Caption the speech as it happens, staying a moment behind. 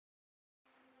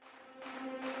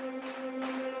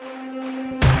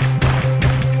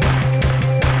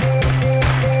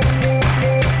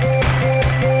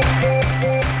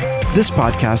This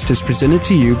podcast is presented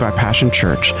to you by Passion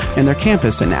Church and their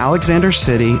campus in Alexander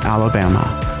City,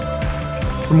 Alabama.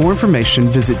 For more information,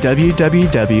 visit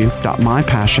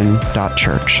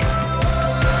www.mypassion.church.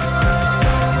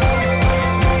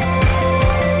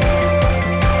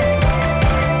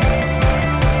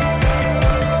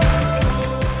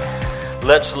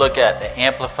 Let's look at the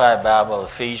Amplified Bible,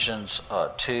 Ephesians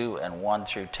 2 and 1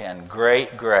 through 10.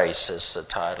 Great Grace is the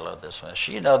title of this message.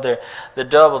 You know, the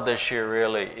double this year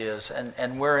really is,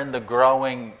 and we're in the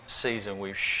growing season.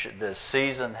 The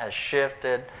season has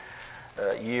shifted.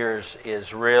 Years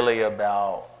is really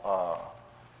about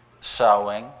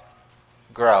sowing,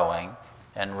 growing,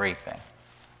 and reaping.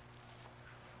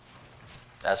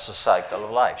 That's the cycle of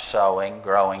life: sowing,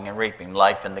 growing, and reaping.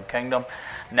 Life in the kingdom,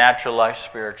 natural life,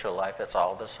 spiritual life, it's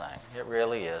all the same. It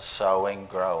really is sowing,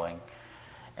 growing,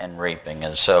 and reaping.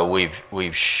 And so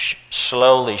we've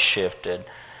slowly shifted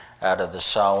out of the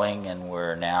sowing, and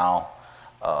we're now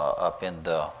up in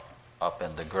the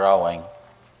growing.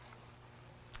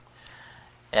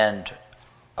 And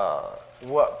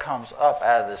what comes up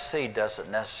out of the seed doesn't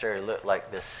necessarily look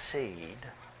like the seed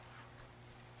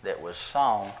that was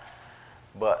sown,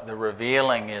 but the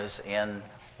revealing is in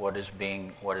what is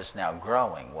now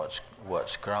growing, what's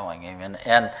growing. Amen.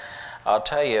 And I'll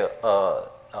tell you,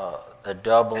 the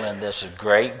double in this is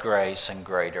great grace and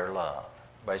greater love.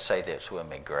 Everybody say this with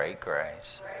me: great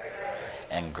grace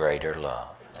and greater love.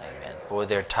 Amen. Boy,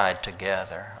 they're tied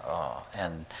together.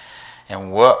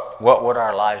 And what would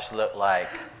our lives look like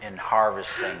in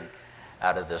harvesting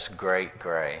out of this great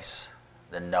grace?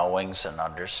 The knowings and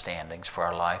understandings for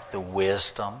our life, the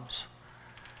wisdoms,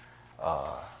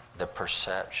 the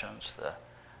perceptions,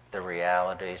 the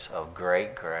realities of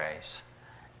great grace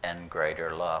and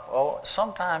greater love. Oh,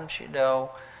 sometimes,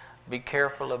 be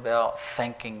careful about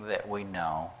thinking that we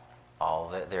know all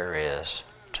that there is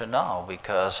to know,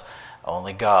 because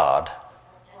only God,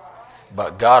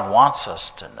 but God wants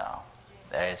us to know.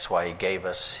 That's why He gave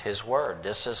us His Word.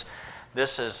 This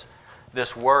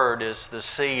Word is the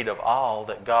seed of all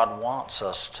that God wants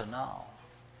us to know.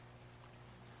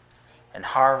 And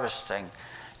harvesting,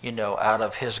 out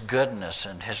of His goodness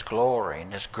and His glory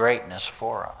and His greatness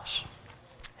for us.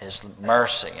 His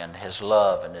mercy and His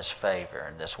love and His favor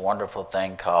and this wonderful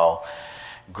thing called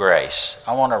grace.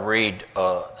 I want to read,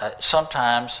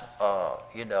 sometimes,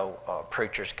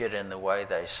 preachers get in the way.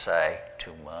 They say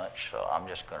too much, so I'm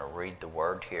just going to read the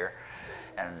word here,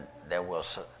 and then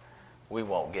we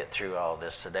won't get through all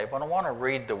this today, but I want to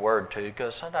read the word to you,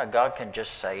 because sometimes God can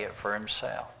just say it for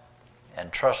Himself,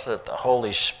 and trust that the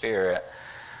Holy Spirit,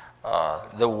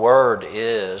 the Word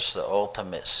is the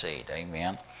ultimate seed.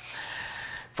 Amen.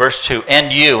 Verse 2,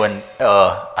 and you, and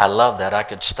I love that. I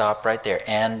could stop right there.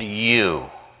 And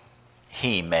you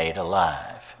He made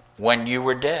alive when you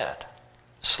were dead,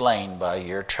 slain by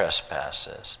your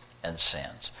trespasses and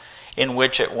sins, in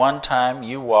which at one time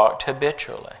you walked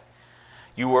habitually.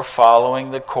 You were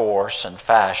following the course and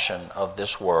fashion of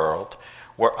this world,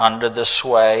 were under the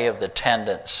sway of the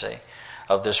tendency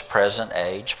of this present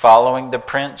age, following the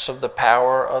prince of the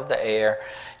power of the air.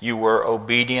 You were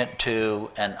obedient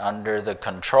to and under the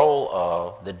control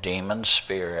of the demon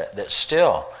spirit that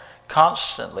still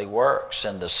constantly works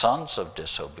in the sons of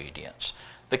disobedience,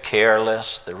 the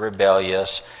careless, the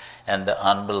rebellious, and the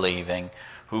unbelieving,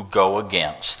 who go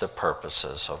against the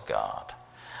purposes of God.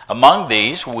 Among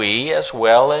these, we, as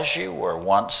well as you were,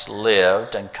 once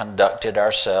lived and conducted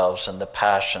ourselves in the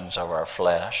passions of our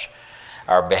flesh,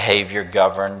 our behavior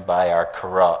governed by our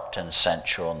corrupt and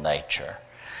sensual nature,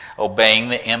 obeying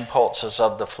the impulses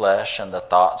of the flesh and the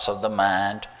thoughts of the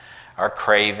mind, our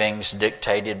cravings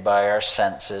dictated by our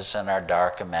senses and our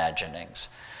dark imaginings.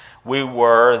 We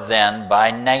were then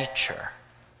by nature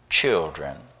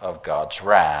children of God's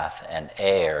wrath and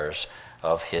heirs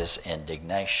of His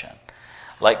indignation,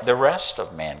 like the rest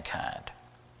of mankind.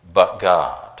 But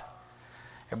God.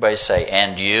 Everybody say,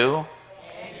 and you?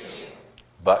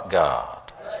 But God.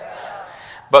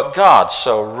 But God,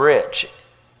 so rich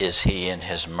is He in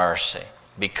His mercy,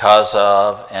 because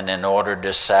of and in order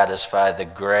to satisfy the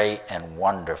great and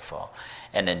wonderful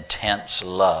and intense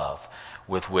love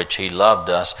with which He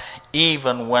loved us,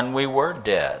 even when we were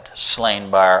dead, slain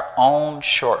by our own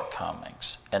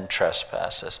shortcomings and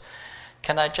trespasses.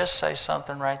 Can I just say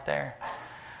something right there?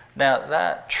 Now,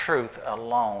 that truth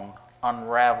alone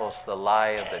unravels the lie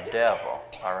of the devil,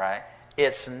 all right?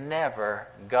 It's never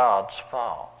God's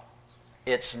fault.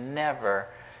 It's never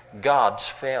God's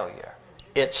failure.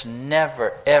 It's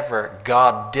never, ever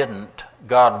God didn't,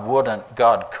 God wouldn't,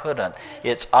 God couldn't.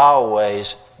 It's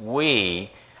always we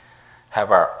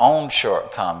have our own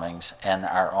shortcomings and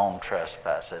our own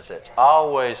trespasses. It's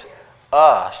always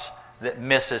us that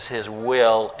misses His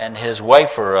will and His way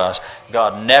for us.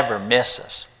 God never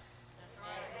misses.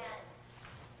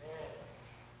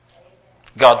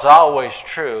 God's always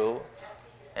true,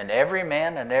 and every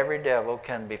man and every devil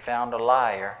can be found a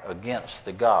liar against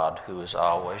the God who is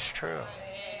always true.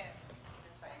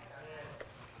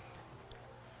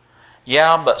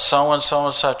 Yeah, but so-and-so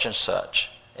and such and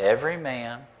such. Every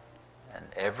man and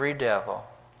every devil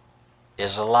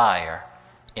is a liar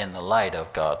in the light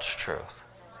of God's truth.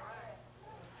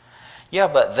 Yeah,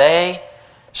 but they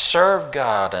serve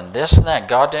God and this and that.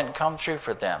 God didn't come through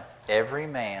for them. Every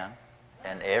man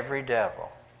and every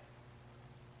devil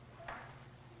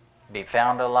be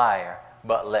found a liar,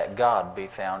 but let God be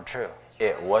found true.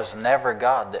 It was never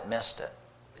God that missed it.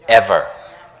 Ever.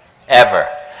 Ever.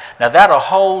 Now that'll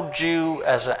hold you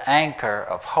as an anchor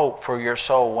of hope for your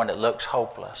soul when it looks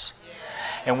hopeless.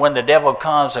 And when the devil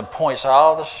comes and points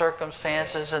all the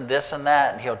circumstances and this and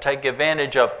that, and he'll take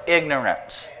advantage of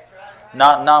ignorance,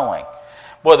 not knowing.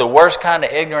 Boy, the worst kind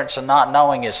of ignorance and not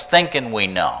knowing is thinking we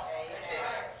know.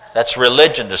 That's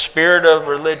religion. The spirit of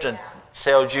religion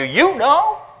tells you, you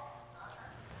know.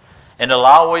 And they'll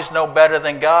always know better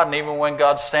than God. And even when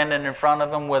God's standing in front of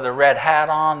them with a red hat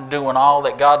on, doing all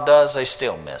that God does, they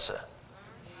still miss it.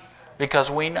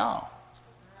 Because we know.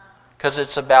 Because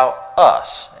it's about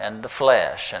us and the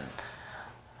flesh and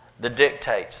the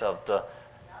dictates of the...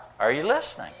 Are you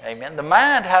listening? Amen. The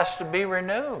mind has to be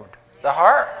renewed. The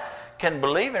heart can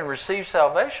believe and receive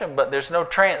salvation, but there's no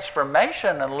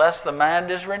transformation unless the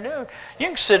mind is renewed. You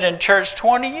can sit in church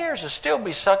 20 years and still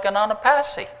be sucking on a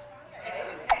passy.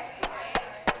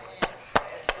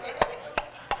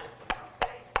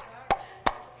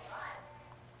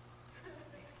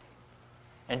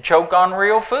 And choke on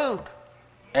real food.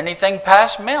 Anything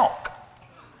past milk.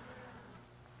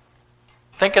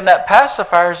 Thinking that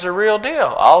pacifier is the real deal.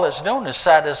 All it's doing is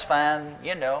satisfying,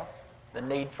 the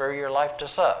need for your life to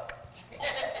suck.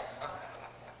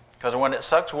 Because when it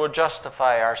sucks, we'll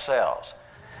justify ourselves.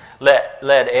 Let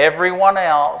everyone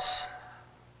else,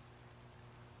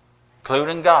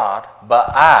 including God, but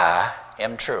I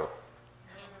am true.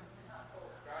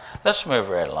 Let's move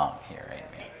right along here. Amen.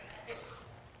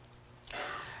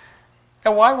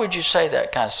 Now, why would you say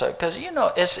that kind of stuff? Because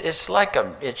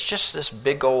it's just this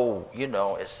big old,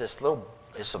 gets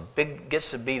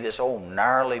to be this old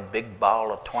gnarly big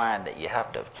ball of twine that you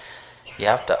have to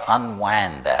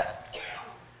unwind that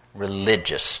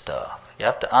religious stuff. You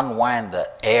have to unwind the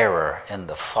error and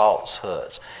the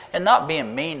falsehoods, and not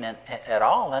being mean at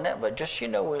all in it, but just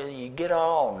you get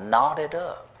all knotted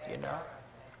up,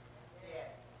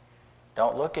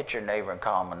 Don't look at your neighbor and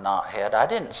call him a knothead. I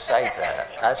didn't say that.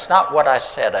 That's not what I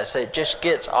said. I said it just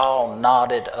gets all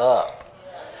knotted up.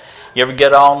 You ever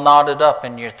get all knotted up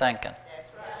in your thinking? That's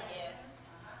right, yes.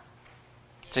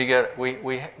 So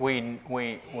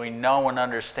we know and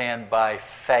understand by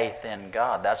faith in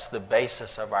God. That's the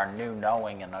basis of our new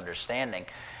knowing and understanding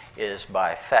is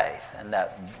by faith. And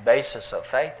that basis of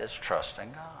faith is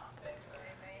trusting God.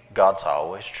 God's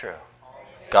always true.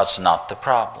 God's not the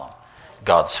problem.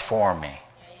 God's for me.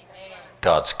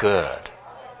 God's good.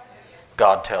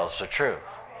 God tells the truth.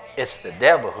 It's the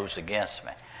devil who's against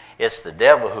me. It's the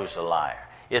devil who's a liar.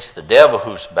 It's the devil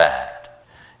who's bad.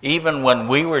 Even when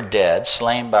we were dead,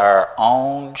 slain by our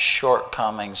own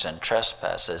shortcomings and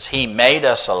trespasses, He made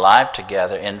us alive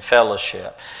together in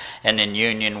fellowship and in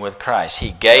union with Christ.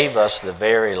 He gave us the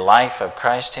very life of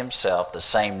Christ Himself, the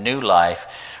same new life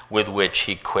with which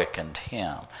He quickened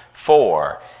Him.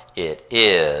 For it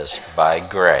is by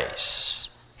grace,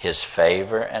 His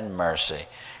favor and mercy,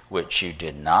 which you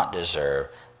did not deserve,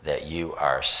 that you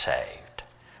are saved,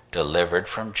 delivered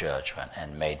from judgment,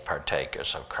 and made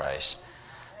partakers of Christ's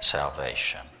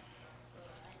salvation.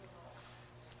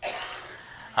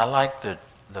 I like the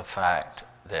fact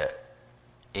that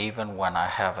even when I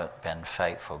haven't been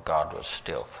faithful, God was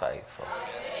still faithful.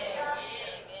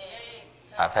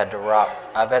 I've had to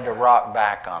rock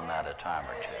back on that a time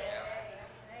or two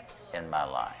in my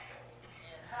life.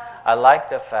 I like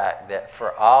the fact that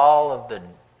for all of the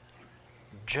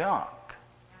junk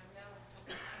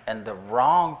and the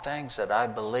wrong things that I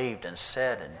believed and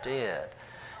said and did,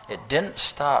 it didn't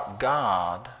stop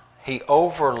God. He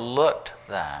overlooked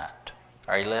that.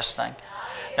 Are you listening?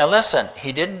 Now listen,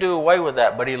 He didn't do away with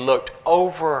that, but He looked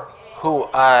over who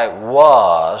I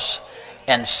was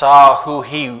and saw who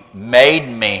He made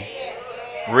me,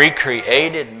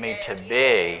 recreated me to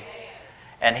be.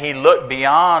 And He looked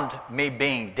beyond me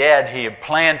being dead. He had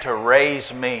planned to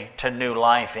raise me to new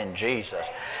life in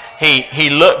Jesus. He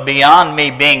looked beyond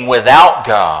me being without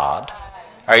God.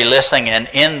 Are you listening? And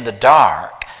in the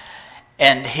dark.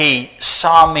 and he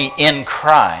saw me in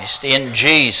Christ, in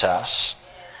Jesus,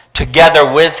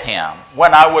 together with him,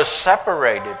 when I was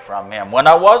separated from him, when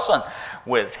I wasn't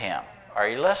with him. Are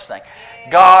you listening?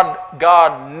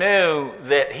 God knew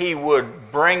that he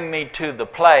would bring me to the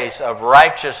place of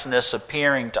righteousness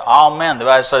appearing to all men. The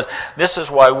Bible says this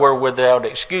is why we're without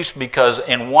excuse, because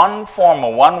in one form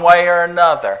or one way or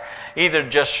another, either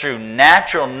just through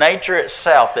natural nature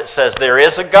itself that says there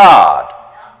is a God,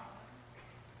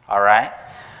 all right,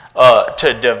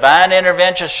 to divine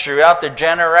interventions throughout the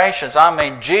generations. I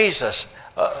mean, Jesus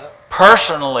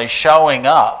personally showing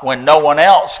up when no one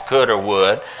else could or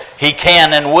would. He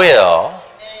can and will.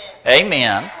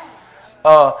 Amen.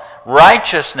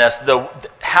 Righteousness,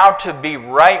 how to be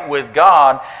right with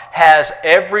God, has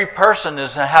every person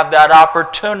is to have that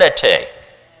opportunity.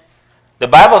 The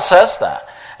Bible says that.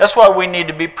 That's why we need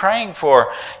to be praying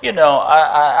for. You know,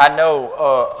 I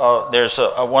know there's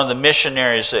one of the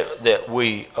missionaries that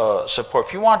we support.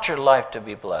 If you want your life to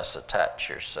be blessed, attach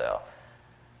yourself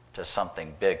to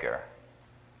something bigger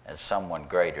and someone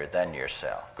greater than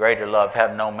yourself. Greater love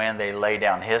have no man, they lay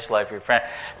down his life for your friend.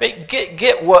 But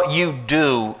get what you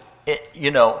do,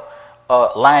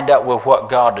 lined up with what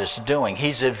God is doing.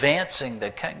 He's advancing the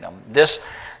kingdom. This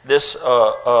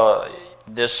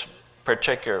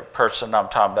particular person I'm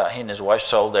talking about, he and his wife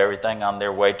sold everything on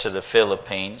their way to the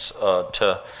Philippines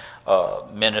to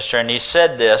minister. And he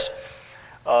said this.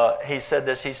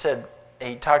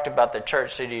 He talked about the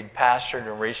church that he'd pastored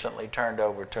and recently turned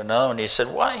over to another one. He said,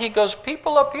 "Why?" He goes,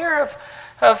 "People up here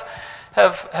have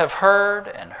heard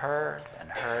and heard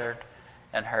and heard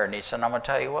and heard." And he said, "I'm going to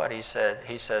tell you what." He said,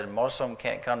 "Most of them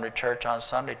can't come to church on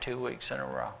Sunday 2 weeks in a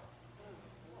row."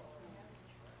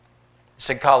 He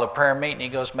said, "Call a prayer meeting." He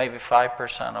goes, "Maybe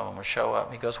 5% of them will show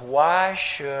up." He goes, "Why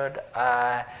should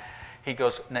I?" He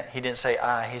goes, he didn't say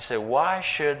I. He said, "Why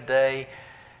should they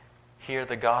hear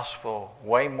the gospel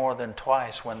way more than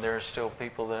twice when there are still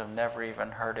people that have never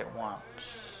even heard it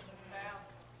once?"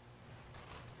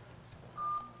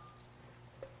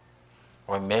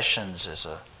 Well, missions is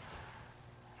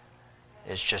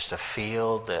just a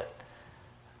field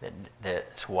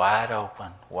that's wide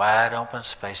open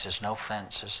spaces, no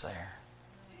fences there.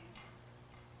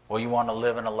 Well, you want to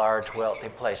live in a large, wealthy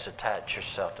place, attach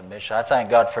yourself to mission. I thank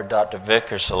God for Dr.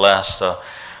 Vickers, the last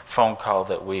phone call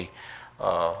that we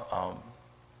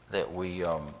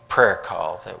prayer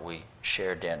call that we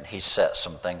shared in. He set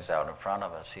some things out in front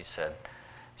of us. He said,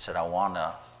 I want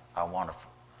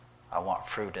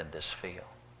fruit in this field.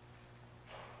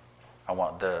 I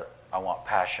want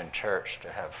Passion Church to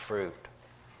have fruit.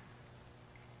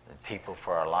 The people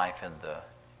for our life in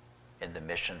the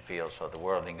mission fields of the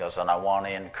world." And he goes, "And I want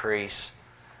to increase."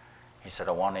 He said,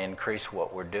 "I want to increase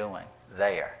what we're doing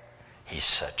there." He's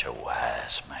such a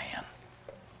wise man.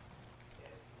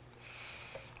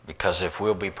 Because if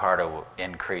we'll be part of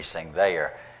increasing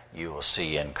there, you will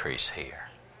see increase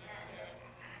here.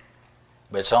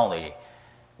 But it's only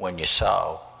when you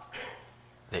sow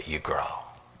that you grow.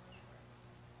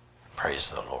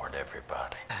 Praise the Lord,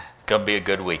 everybody. It's going to be a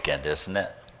good weekend, isn't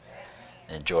it?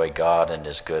 Enjoy God and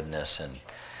His goodness and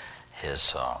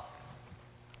His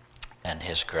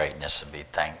greatness, and be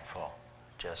thankful.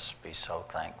 Just be so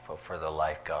thankful for the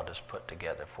life God has put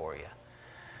together for you.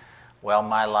 Well,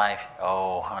 my life,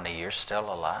 oh, honey, you're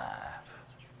still alive.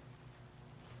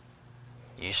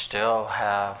 You still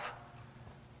have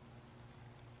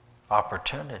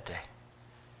opportunity.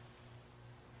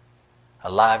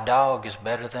 A live dog is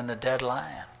better than a dead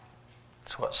lion.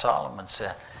 That's what Solomon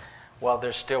said. Well,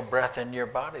 there's still breath in your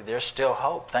body. There's still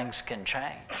hope. Things can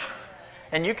change.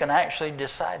 And you can actually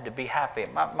decide to be happy.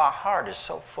 My heart is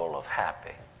so full of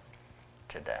happy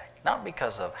today. Not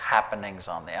because of happenings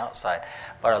on the outside,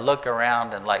 but I look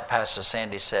around and, like Pastor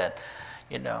Sandy said,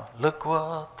 look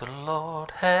what the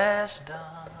Lord has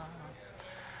done.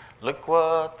 Look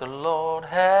what the Lord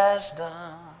has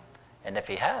done. And if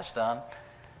He has done,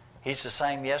 He's the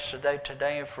same yesterday,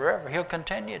 today, and forever. He'll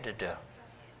continue to do.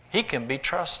 He can be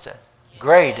trusted.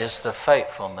 Great is the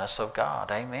faithfulness of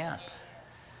God. Amen.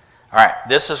 All right,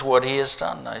 this is what He has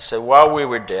done. He said, while we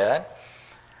were dead,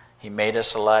 He made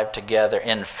us alive together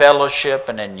in fellowship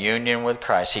and in union with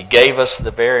Christ. He gave us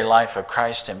the very life of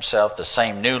Christ Himself, the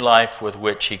same new life with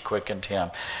which He quickened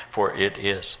Him. For it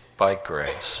is by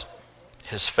grace,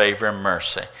 His favor and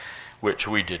mercy, which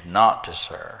we did not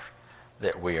deserve,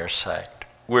 that we are saved.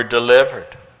 We're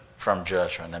delivered from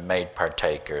judgment and made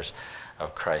partakers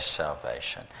of Christ's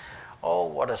salvation. Oh,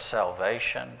 what a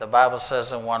salvation. The Bible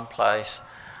says in one place,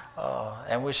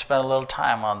 and we spent a little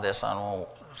time on this on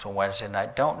Wednesday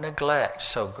night, don't neglect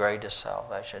so great a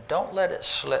salvation. Don't let it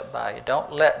slip by you.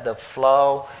 Don't let the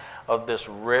flow of this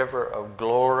river of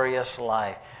glorious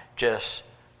life just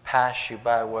pass you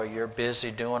by while you're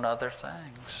busy doing other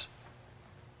things,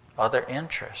 other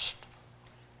interests.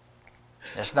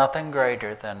 There's nothing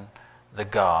greater than the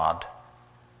God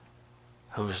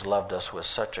who's loved us with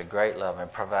such a great love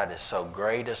and provided so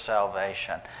great a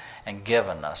salvation and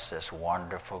given us this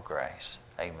wonderful grace.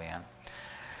 Amen.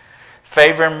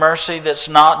 Favor and mercy that's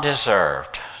not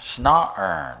deserved. It's not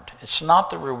earned. It's not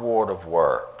the reward of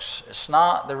works. It's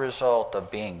not the result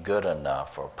of being good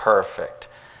enough or perfect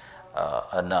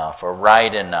enough or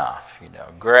right enough.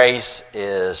 Grace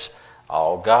is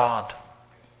all God.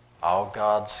 All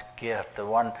God's gift. The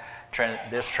one,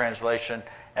 this translation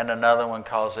and another one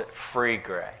calls it free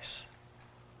grace.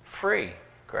 Free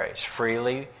grace.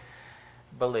 Freely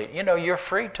believe. You're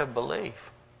free to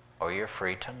believe or you're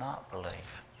free to not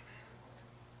believe.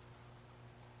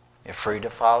 You're free to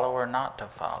follow or not to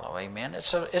follow. Amen.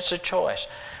 It's a choice.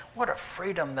 What a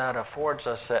freedom that affords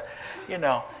us that,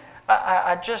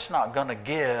 I'm just not going to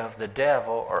give the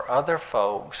devil or other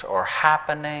folks or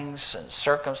happenings and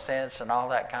circumstance and all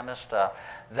that kind of stuff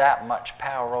that much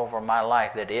power over my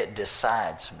life that it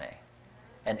decides me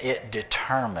and it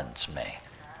determines me.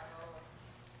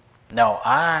 No,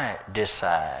 I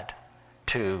decide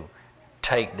to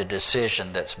take the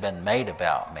decision that's been made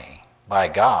about me by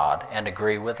God and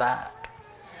agree with that.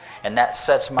 And that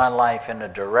sets my life in a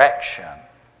direction.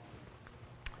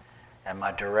 And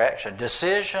my direction,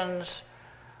 decisions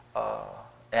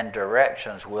and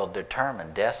directions will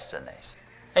determine destinies.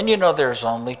 And there's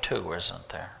only two, isn't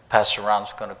there? Pastor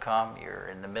Ron's going to come. You're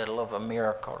in the middle of a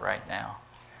miracle right now.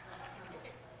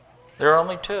 There are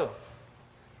only two.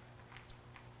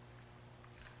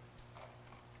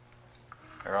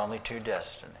 There are only two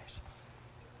destinies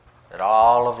that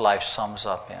all of life sums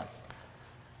up in.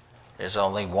 There's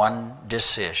only one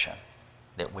decision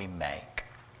that we make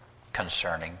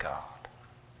concerning God.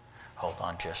 Hold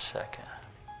on just a second.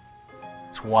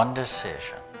 It's one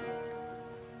decision.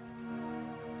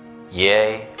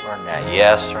 Yea or nay,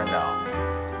 yes or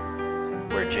no,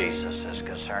 where Jesus is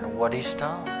concerned and what He's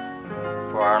done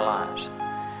for our lives.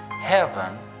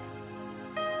 Heaven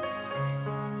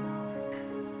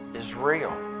is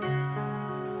real.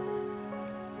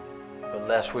 But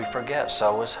lest we forget,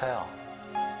 so is hell.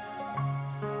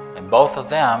 And both of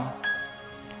them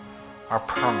are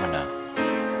permanent.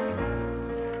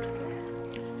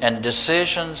 And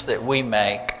decisions that we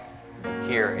make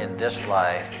here in this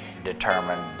life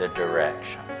determine the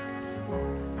direction.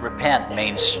 Repent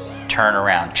means turn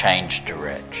around, change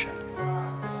direction.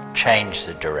 Change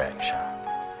the direction.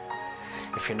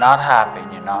 If you're not happy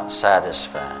and you're not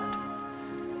satisfied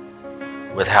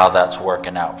with how that's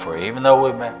working out for you, even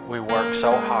though we work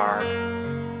so hard,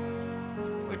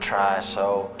 we try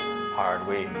so hard,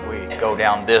 we go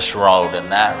down this road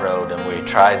and that road and we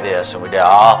try this and we do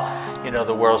all.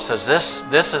 The world says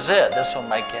this is it. This will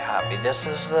make you happy. This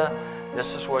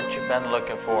is what you've been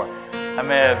looking for. How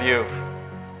many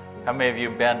of you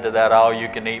been to that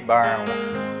all-you-can-eat bar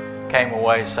and came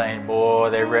away saying, "Boy,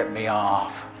 they ripped me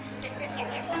off.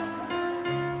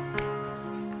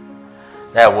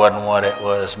 That wasn't what it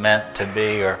was meant to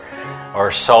be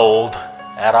or sold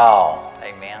at all."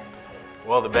 Amen.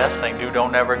 Well, the best thing to do,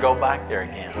 don't ever go back there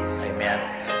again. Amen.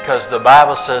 Because the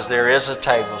Bible says there is a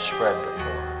table spread before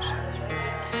us,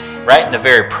 right in the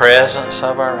very presence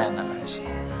of our enemies.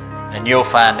 And you'll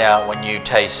find out when you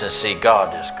taste and see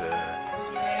God is good.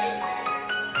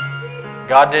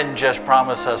 God didn't just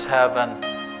promise us heaven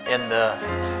in the,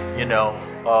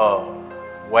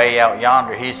 way out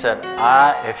yonder. He said,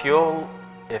 if you'll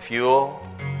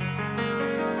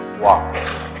walk with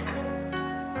me,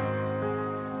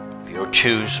 if you'll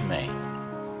choose me,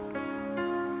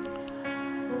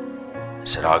 He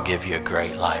said, I'll give you a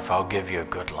great life. I'll give you a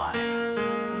good life.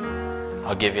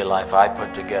 I'll give you a life I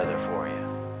put together for you.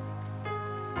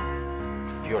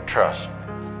 If you'll trust me.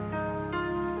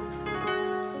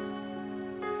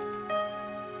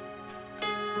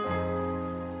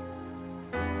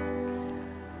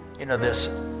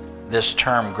 This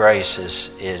term grace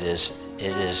is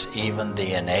even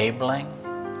the enabling,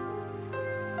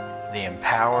 the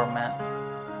empowerment.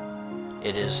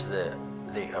 It is the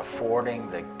affording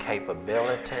the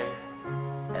capability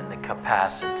and the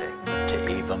capacity to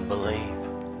even believe.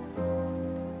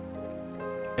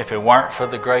 If it weren't for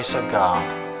the grace of God,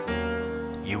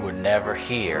 you would never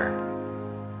hear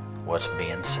what's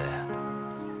being said.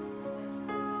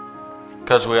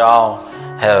 Because we all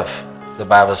have, the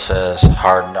Bible says,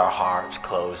 hardened our hearts,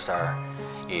 closed our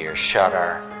ears, shut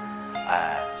our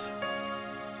eyes.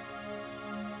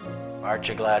 Aren't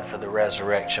you glad for the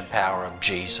resurrection power of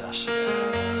Jesus?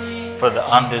 For the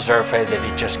undeserved faith that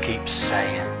He just keeps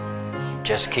saying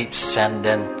just keeps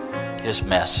sending His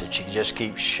message. He just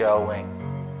keeps showing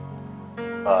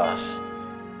us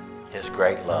His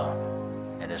great love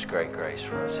and His great grace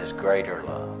for us, His greater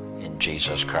love in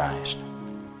Jesus Christ.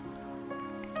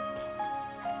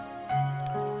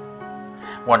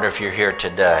 Wonder if you're here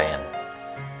today and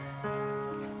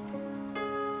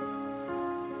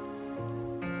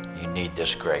you need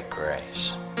this great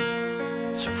grace.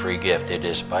 It's a free gift. It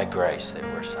is by grace that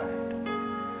we're saved.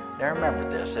 Now remember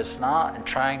this, it's not in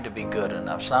trying to be good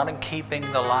enough. It's not in keeping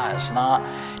the law. It's not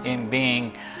in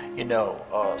being,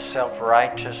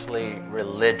 self-righteously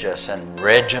religious and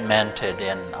regimented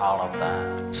in all of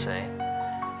that. See?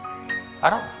 I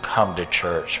don't come to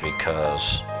church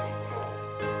because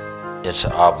it's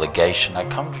an obligation. I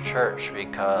come to church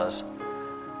because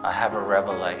I have a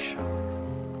revelation.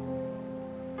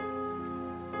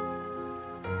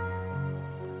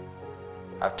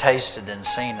 I've tasted and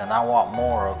seen, and I want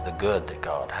more of the good that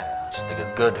God has, the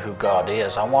good who God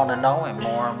is. I want to know Him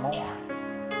more and more.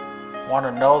 I want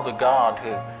to know the God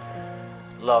who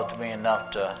loved me enough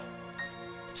to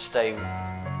stay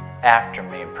after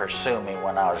me and pursue me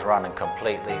when I was running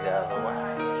completely the other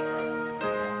way.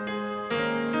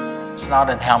 It's not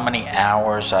in how many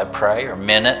hours I pray or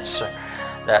minutes or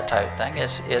that type of thing.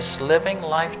 It's living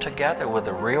life together with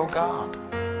a real God.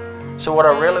 So what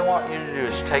I really want you to do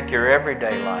is take your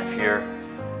everyday life,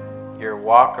 your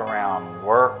walk around,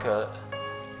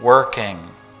 working,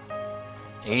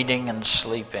 eating and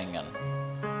sleeping, and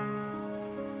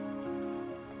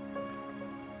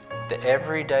the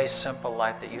everyday simple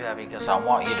life that you have, because I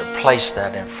want you to place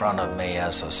that in front of me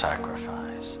as a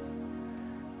sacrifice.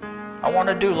 I want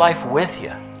to do life with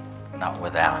you, not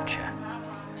without you.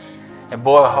 And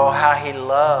boy, oh, how He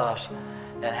loves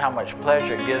and how much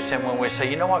pleasure it gives Him when we say,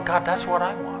 you know what, God, that's what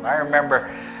I want. I remember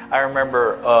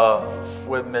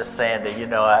with Miss Sandy,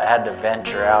 I had to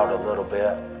venture out a little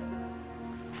bit.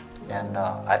 And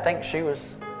I think she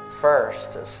was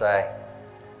first to say,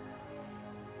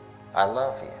 I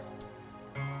love you.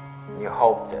 You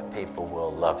hope that people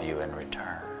will love you in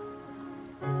return.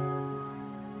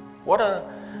 What a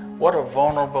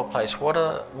vulnerable place. What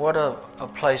a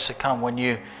place to come when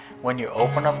you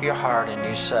open up your heart and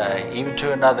you say, even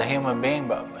to another human being,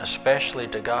 but especially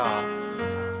to God.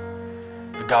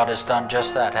 God has done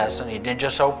just that, hasn't He? He didn't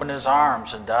just open His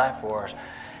arms and die for us.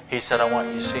 He said, I want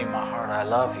you to see my heart. I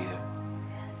love you.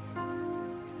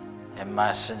 And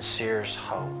my sincerest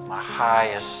hope, my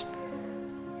highest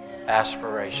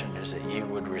aspiration is that you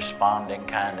would respond in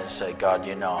kind and say, God,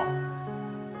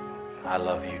 I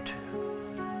love you too.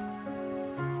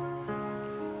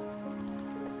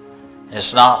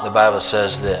 It's not, the Bible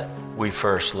says, that we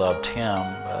first loved Him,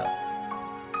 but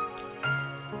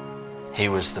He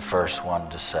was the first one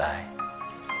to say,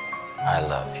 I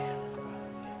love you.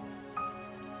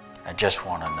 I just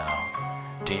want to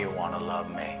know, do you want to love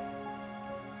me?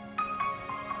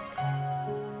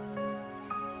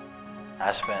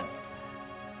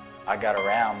 I got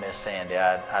around Miss Sandy.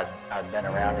 I'd been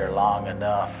around her long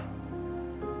enough,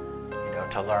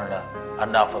 to learn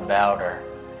enough about her.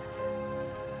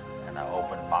 And I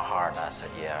opened my heart and I said,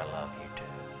 yeah, I love you too.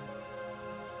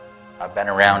 I've been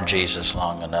around Jesus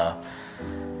long enough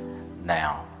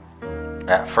now.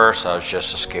 At first I was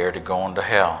just scared of going to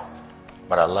hell,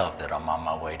 but I love that I'm on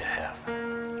my way to heaven.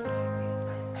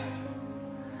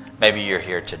 Maybe you're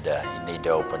here today. You need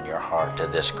to open your heart to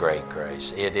this great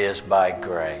grace. It is by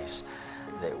grace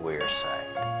that we're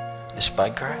saved. It's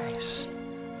by grace.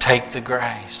 Take the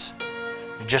grace.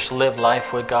 You just live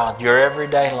life with God, your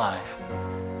everyday life.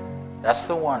 That's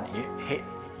the one.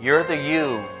 You're the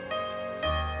you.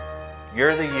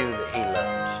 You're the you that He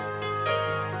loves.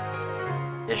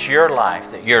 It's your life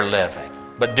that you're living,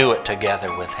 but do it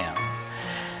together with Him.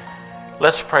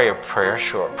 Let's pray a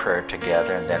short prayer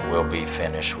together, and then we'll be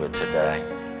finished with today,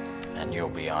 and you'll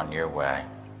be on your way.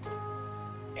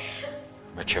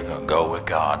 But you're going to go with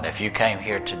God. And if you came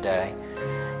here today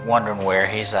wondering where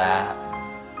He's at,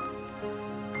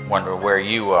 wonder where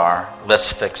you are,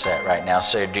 let's fix that right now.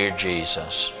 Say, dear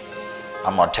Jesus,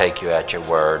 I'm going to take you at your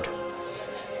word,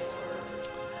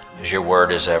 because your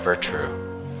word is ever true.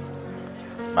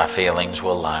 My feelings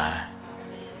will lie.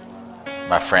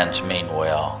 My friends mean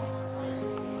well.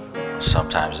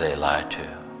 Sometimes they lie too.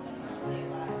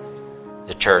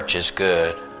 The church is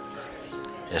good.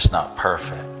 It's not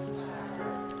perfect.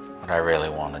 But I really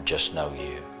want to just know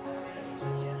you.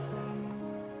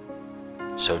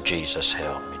 So Jesus,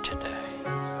 help me today.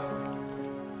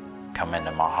 Come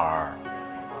into my heart.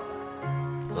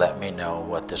 Let me know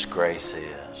what this grace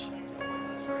is.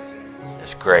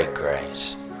 This great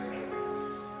grace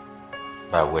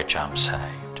by which I'm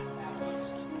saved.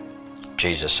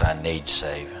 Jesus, I need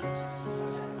saving.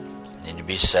 I need to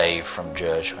be saved from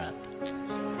judgment.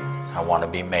 I want to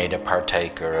be made a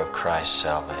partaker of Christ's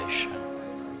salvation.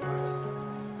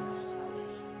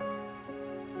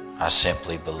 I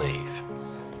simply believe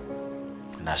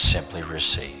and I simply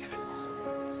receive.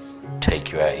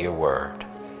 Take you at your word.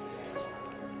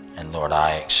 And Lord,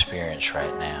 I experience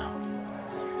right now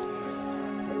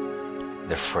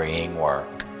the freeing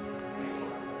work,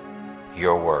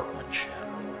 your workmanship,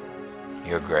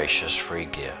 your gracious free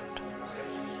gift.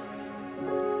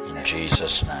 In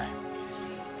Jesus' name,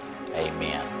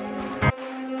 amen.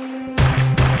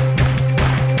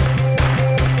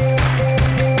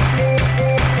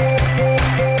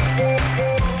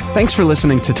 Thanks for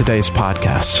listening to today's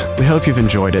podcast. We hope you've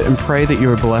enjoyed it and pray that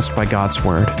you are blessed by God's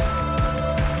Word.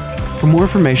 For more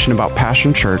information about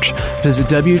Passion Church, visit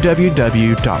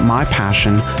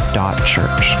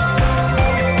www.mypassion.church.